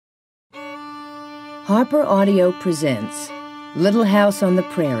Harper Audio presents Little House on the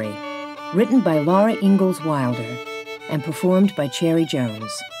Prairie, written by Laura Ingalls Wilder and performed by Cherry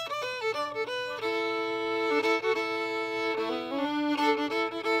Jones.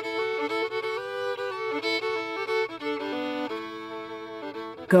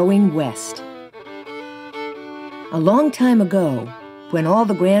 Going West. A long time ago, when all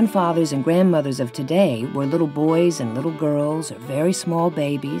the grandfathers and grandmothers of today were little boys and little girls or very small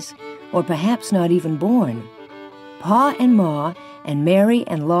babies, or perhaps not even born, Pa and Ma and Mary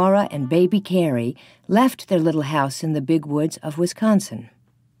and Laura and baby Carrie left their little house in the big woods of Wisconsin.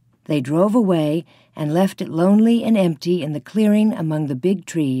 They drove away and left it lonely and empty in the clearing among the big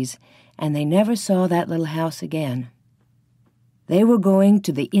trees, and they never saw that little house again. They were going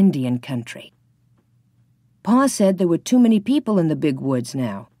to the Indian country. Pa said there were too many people in the big woods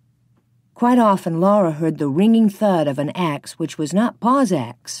now. Quite often Laura heard the ringing thud of an axe which was not Pa's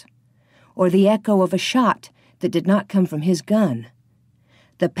axe, or the echo of a shot that did not come from his gun.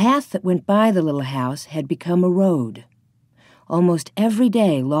 The path that went by the little house had become a road. Almost every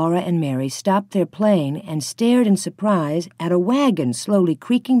day Laura and Mary stopped their playing and stared in surprise at a wagon slowly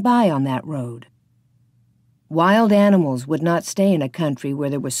creaking by on that road. Wild animals would not stay in a country where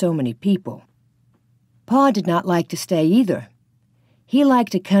there were so many people. Pa did not like to stay either. He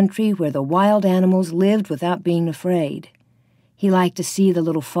liked a country where the wild animals lived without being afraid. He liked to see the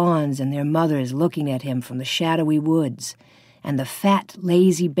little fawns and their mothers looking at him from the shadowy woods, and the fat,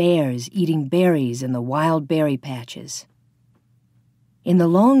 lazy bears eating berries in the wild berry patches. In the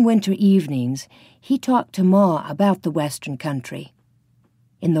long winter evenings, he talked to Ma about the western country.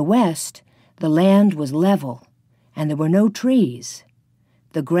 In the west, the land was level, and there were no trees.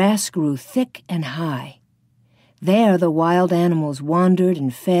 The grass grew thick and high. There the wild animals wandered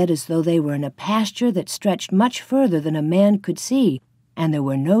and fed as though they were in a pasture that stretched much further than a man could see, and there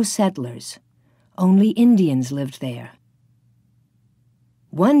were no settlers. Only Indians lived there.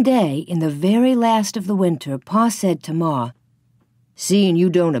 One day, in the very last of the winter, Pa said to Ma, "Seeing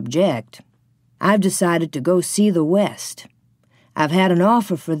you don't object, I've decided to go see the West. I've had an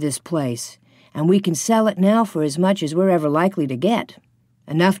offer for this place, and we can sell it now for as much as we're ever likely to get,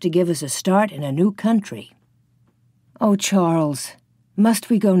 enough to give us a start in a new country." "Oh, Charles, must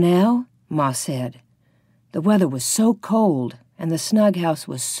we go now?" Ma said. The weather was so cold, and the snug house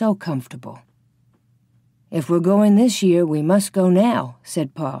was so comfortable. "If we're going this year, we must go now,"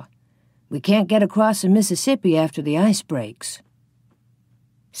 said Pa. "We can't get across the Mississippi after the ice breaks."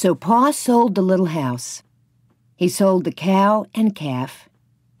 So Pa sold the little house. He sold the cow and calf.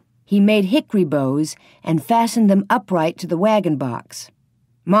 He made hickory bows and fastened them upright to the wagon box.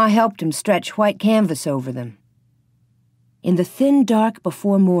 Ma helped him stretch white canvas over them. In the thin dark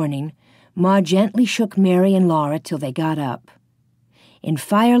before morning, Ma gently shook Mary and Laura till they got up. In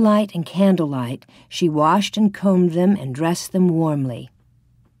firelight and candlelight, she washed and combed them and dressed them warmly.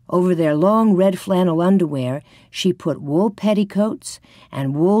 Over their long red flannel underwear, she put wool petticoats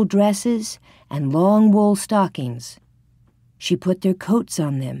and wool dresses and long wool stockings. She put their coats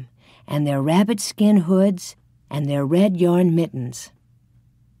on them, and their rabbit skin hoods, and their red yarn mittens.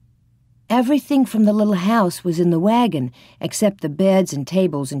 Everything from the little house was in the wagon except the beds and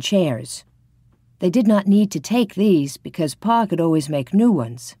tables and chairs. They did not need to take these because Pa could always make new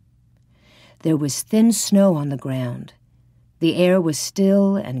ones. There was thin snow on the ground. The air was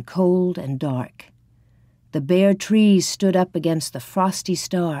still and cold and dark. The bare trees stood up against the frosty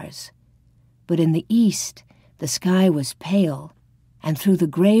stars. But in the east, the sky was pale, and through the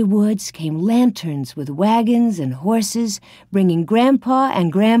gray woods came lanterns with wagons and horses, bringing Grandpa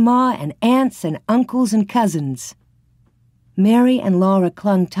and Grandma and aunts and uncles and cousins. Mary and Laura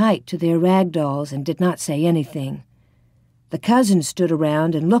clung tight to their rag dolls and did not say anything. The cousins stood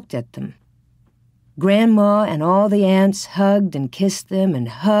around and looked at them. Grandma and all the aunts hugged and kissed them and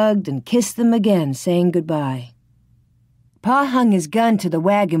hugged and kissed them again, saying goodbye. Pa hung his gun to the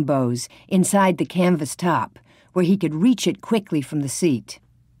wagon bows inside the canvas top, where he could reach it quickly from the seat.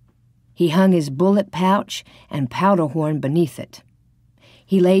 He hung his bullet pouch and powder horn beneath it.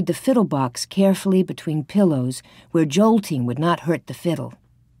 He laid the fiddle box carefully between pillows where jolting would not hurt the fiddle.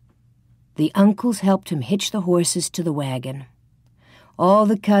 The uncles helped him hitch the horses to the wagon. All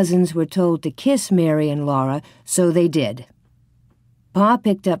the cousins were told to kiss Mary and Laura, so they did. Pa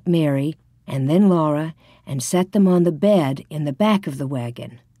picked up Mary and then Laura and set them on the bed in the back of the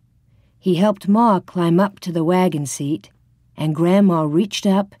wagon. He helped Ma climb up to the wagon seat, and Grandma reached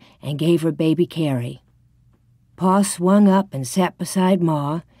up and gave her baby Carrie. Pa swung up and sat beside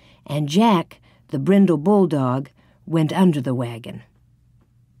Ma, and Jack, the brindle bulldog, went under the wagon.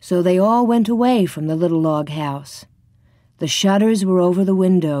 So they all went away from the little log house. The shutters were over the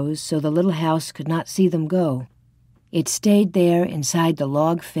windows so the little house could not see them go. It stayed there inside the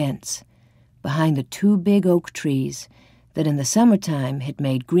log fence, behind the 2 big oak trees that in the summertime had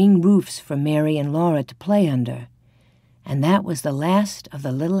made green roofs for Mary and Laura to play under. And that was the last of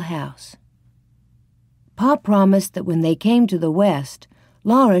the little house. Pa promised that when they came to the west,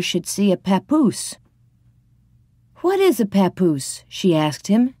 Laura should see a papoose. "What is a papoose?" she asked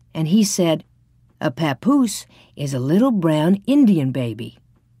him, and he said, "A papoose is a little brown Indian baby."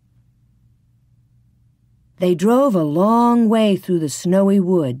 They drove a long way through the snowy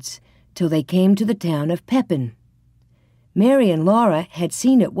woods till they came to the town of Pepin. Mary and Laura had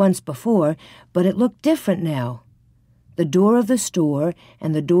seen it once before, but it looked different now. The door of the store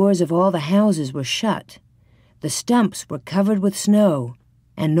and the doors of all the houses were shut. The stumps were covered with snow,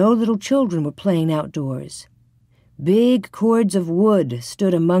 and no little children were playing outdoors. Big cords of wood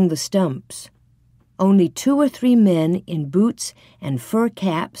stood among the stumps. Only 2 or 3 men in boots and fur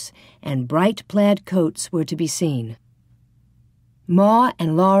caps and bright plaid coats were to be seen. Ma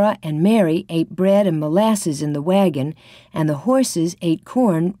and Laura and Mary ate bread and molasses in the wagon, and the horses ate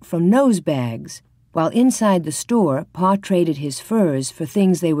corn from nose bags, while inside the store Pa traded his furs for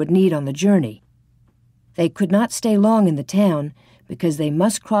things they would need on the journey. They could not stay long in the town because they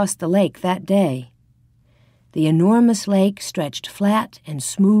must cross the lake that day. The enormous lake stretched flat and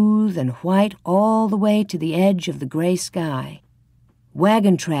smooth and white all the way to the edge of the gray sky.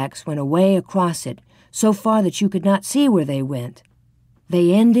 Wagon tracks went away across it, so far that you could not see where they went.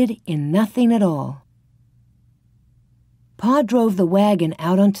 They ended in nothing at all. Pa drove the wagon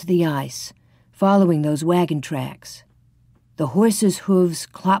out onto the ice, following those wagon tracks. The horses' hooves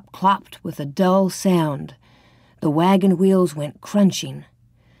clop-clopped with a dull sound. The wagon wheels went crunching.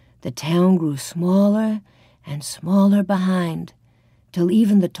 The town grew smaller and smaller behind, till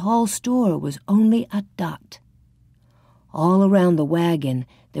even the tall store was only a dot. All around the wagon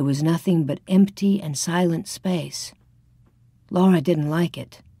there was nothing but empty and silent space. Laura didn't like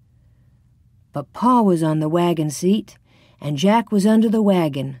it. But Pa was on the wagon seat, and Jack was under the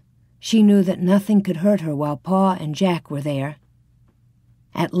wagon. She knew that nothing could hurt her while Pa and Jack were there.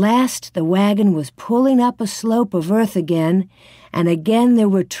 At last the wagon was pulling up a slope of earth again, and again there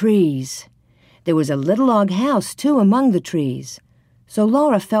were trees. There was a little log house, too, among the trees, so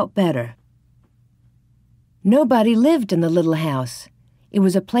Laura felt better. Nobody lived in the little house. It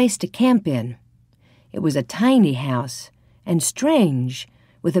was a place to camp in. It was a tiny house, and strange,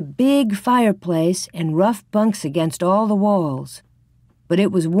 with a big fireplace and rough bunks against all the walls. But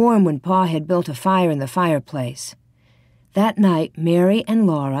it was warm when Pa had built a fire in the fireplace. That night, Mary and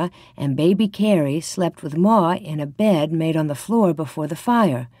Laura and baby Carrie slept with Ma in a bed made on the floor before the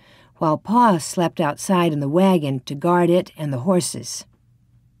fire, while Pa slept outside in the wagon to guard it and the horses.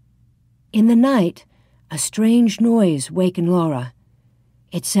 In the night, a strange noise wakened Laura.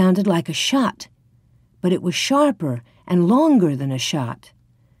 It sounded like a shot, but it was sharper and longer than a shot.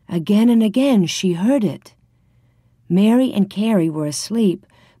 Again and again she heard it. Mary and Carrie were asleep,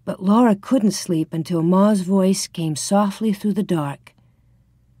 but Laura couldn't sleep until Ma's voice came softly through the dark.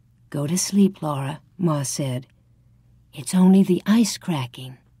 "Go to sleep, Laura," Ma said. "It's only the ice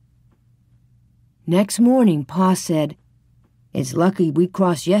cracking." Next morning, Pa said, "It's lucky we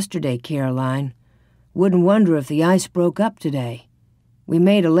crossed yesterday, Caroline. Wouldn't wonder if the ice broke up today. We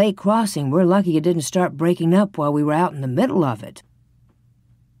made a late crossing. We're lucky it didn't start breaking up while we were out in the middle of it."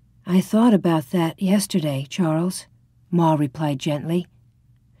 "I thought about that yesterday, Charles," Ma replied gently.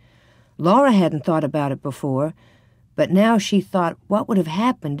 Laura hadn't thought about it before, but now she thought what would have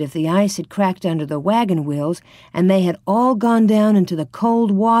happened if the ice had cracked under the wagon wheels and they had all gone down into the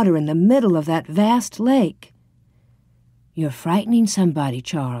cold water in the middle of that vast lake. "You're frightening somebody,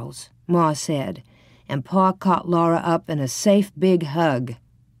 Charles," Ma said, and Pa caught Laura up in a safe big hug.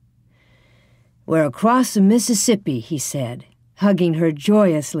 "We're across the Mississippi," he said, hugging her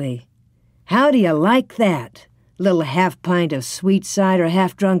joyously. "How do you like that? Little half-pint of sweet cider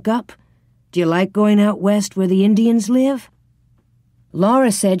half drunk up? Do you like going out west where the Indians live?"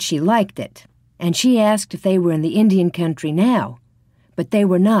 Laura said she liked it, and she asked if they were in the Indian country now, but they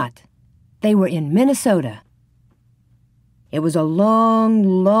were not. They were in Minnesota. It was a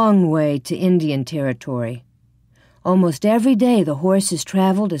long, long way to Indian territory. Almost every day the horses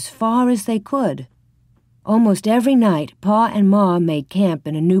traveled as far as they could. Almost every night Pa and Ma made camp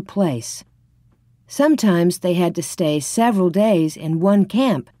in a new place. Sometimes they had to stay several days in one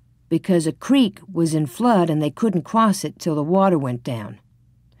camp because a creek was in flood and they couldn't cross it till the water went down.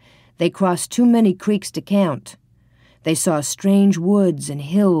 They crossed too many creeks to count. They saw strange woods and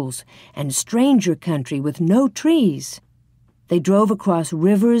hills and stranger country with no trees. They drove across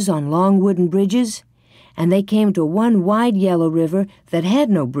rivers on long wooden bridges, and they came to one wide yellow river that had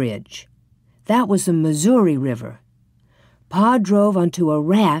no bridge. That was the Missouri River. Pa drove onto a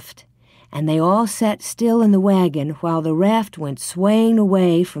raft, and they all sat still in the wagon while the raft went swaying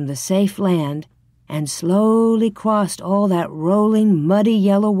away from the safe land and slowly crossed all that rolling, muddy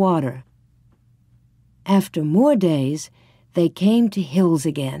yellow water. After more days, they came to hills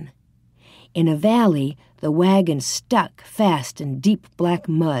again. In a valley, the wagon stuck fast in deep black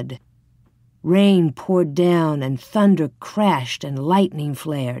mud. Rain poured down and thunder crashed and lightning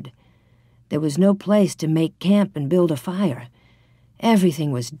flared. There was no place to make camp and build a fire.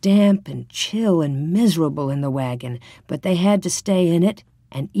 Everything was damp and chill and miserable in the wagon, but they had to stay in it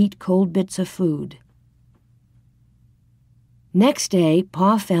and eat cold bits of food. Next day,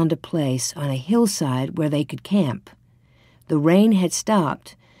 Pa found a place on a hillside where they could camp. The rain had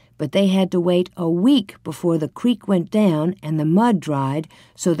stopped, but they had to wait a week before the creek went down and the mud dried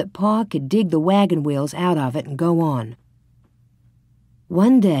so that Pa could dig the wagon wheels out of it and go on.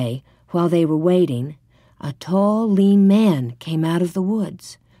 One day, while they were waiting, a tall, lean man came out of the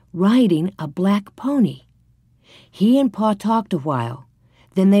woods, riding a black pony. He and Pa talked a while.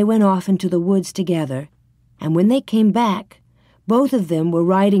 Then they went off into the woods together, and when they came back, both of them were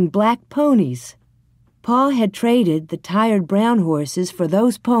riding black ponies. Pa had traded the tired brown horses for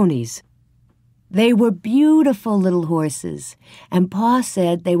those ponies. They were beautiful little horses, and Pa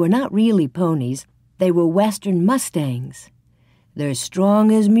said they were not really ponies, they were Western Mustangs. They're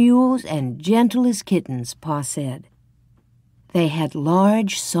strong as mules and gentle as kittens, Pa said. They had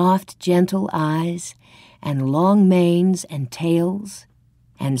large, soft, gentle eyes, and long manes and tails,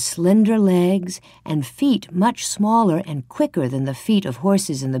 and slender legs and feet much smaller and quicker than the feet of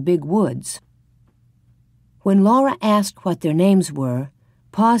horses in the big woods. When Laura asked what their names were,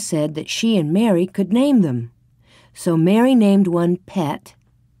 Pa said that she and Mary could name them. So Mary named one Pet,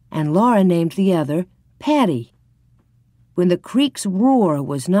 and Laura named the other Patty. When the creek's roar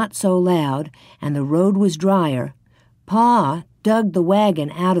was not so loud and the road was drier, Pa dug the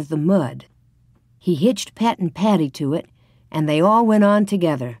wagon out of the mud. He hitched Pet and Patty to it, and they all went on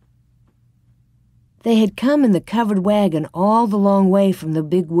together. They had come in the covered wagon all the long way from the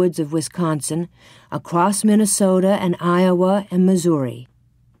big woods of Wisconsin, across Minnesota and Iowa and Missouri.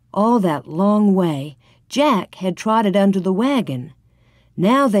 All that long way, Jack had trotted under the wagon.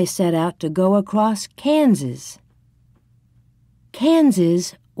 Now they set out to go across Kansas.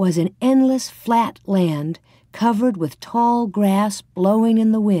 Kansas was an endless flat land covered with tall grass blowing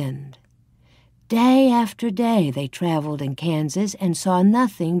in the wind. Day after day they traveled in Kansas and saw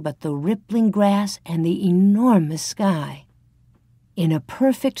nothing but the rippling grass and the enormous sky. In a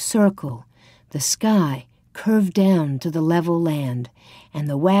perfect circle, the sky curved down to the level land, and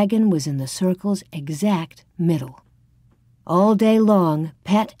the wagon was in the circle's exact middle. All day long,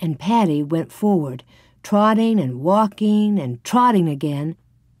 Pet and Patty went forward, trotting and walking and trotting again,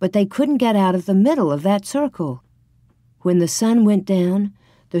 but they couldn't get out of the middle of that circle. When the sun went down,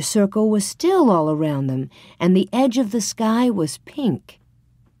 the circle was still all around them, and the edge of the sky was pink.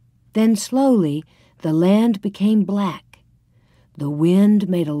 Then slowly the land became black. The wind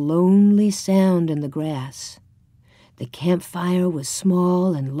made a lonely sound in the grass. The campfire was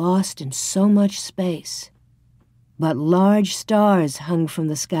small and lost in so much space. But large stars hung from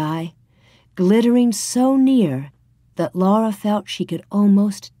the sky, glittering so near that Laura felt she could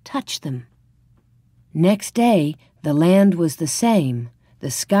almost touch them. Next day, the land was the same,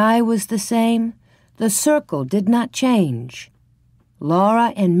 the sky was the same, the circle did not change.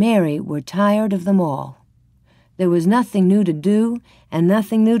 Laura and Mary were tired of them all. There was nothing new to do and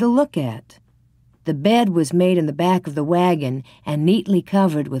nothing new to look at. The bed was made in the back of the wagon and neatly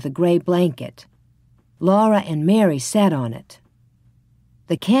covered with a gray blanket. Laura and Mary sat on it.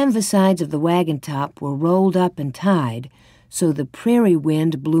 The canvas sides of the wagon top were rolled up and tied, so the prairie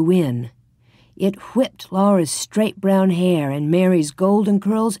wind blew in. It whipped Laura's straight brown hair and Mary's golden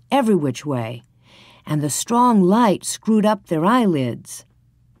curls every which way, and the strong light screwed up their eyelids.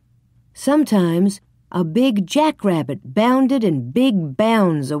 Sometimes a big jackrabbit bounded in big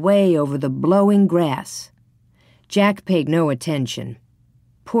bounds away over the blowing grass. Jack paid no attention.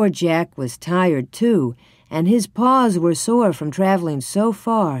 Poor Jack was tired, too, and his paws were sore from traveling so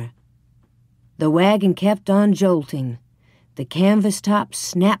far. The wagon kept on jolting. The canvas top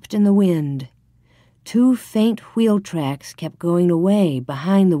snapped in the wind. 2 faint wheel tracks kept going away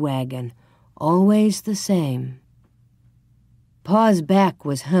behind the wagon, always the same. Pa's back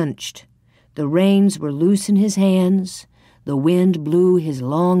was hunched. The reins were loose in his hands. The wind blew his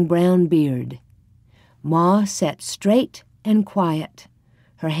long brown beard. Ma sat straight and quiet,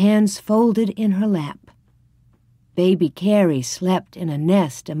 her hands folded in her lap. Baby Carrie slept in a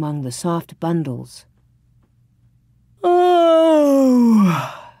nest among the soft bundles.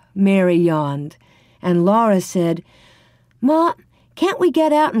 "Oh," Mary yawned, and Laura said, "Ma, can't we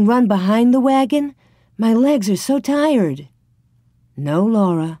get out and run behind the wagon? My legs are so tired." "No,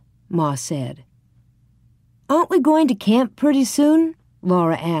 Laura," Ma said. "Aren't we going to camp pretty soon?"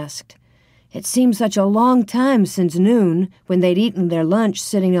 Laura asked. It seemed such a long time since noon, when they'd eaten their lunch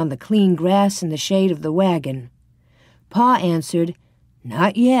sitting on the clean grass in the shade of the wagon. Pa answered,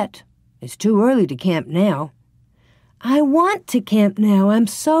 "Not yet. It's too early to camp now." "I want to camp now. I'm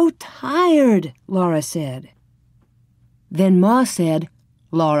so tired," Laura said. Then Ma said,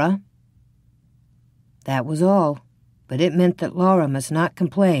 "Laura." That was all, but it meant that Laura must not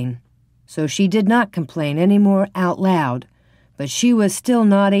complain. So she did not complain any more out loud, but she was still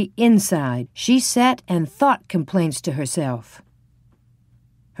naughty inside. She sat and thought complaints to herself.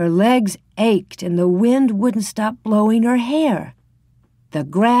 Her legs ached and the wind wouldn't stop blowing her hair. The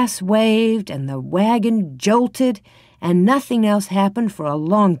grass waved and the wagon jolted and nothing else happened for a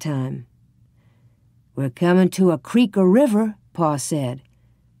long time. "We're coming to a creek or river," Pa said.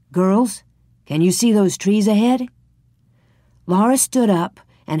 "Girls, can you see those trees ahead?" Laura stood up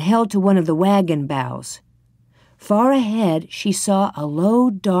and held to one of the wagon boughs. Far ahead, she saw a low,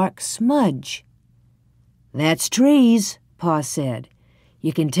 dark smudge. "That's trees," Pa said.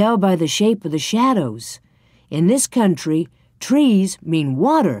 "You can tell by the shape of the shadows. In this country, trees mean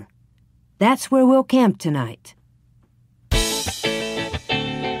water. That's where we'll camp tonight."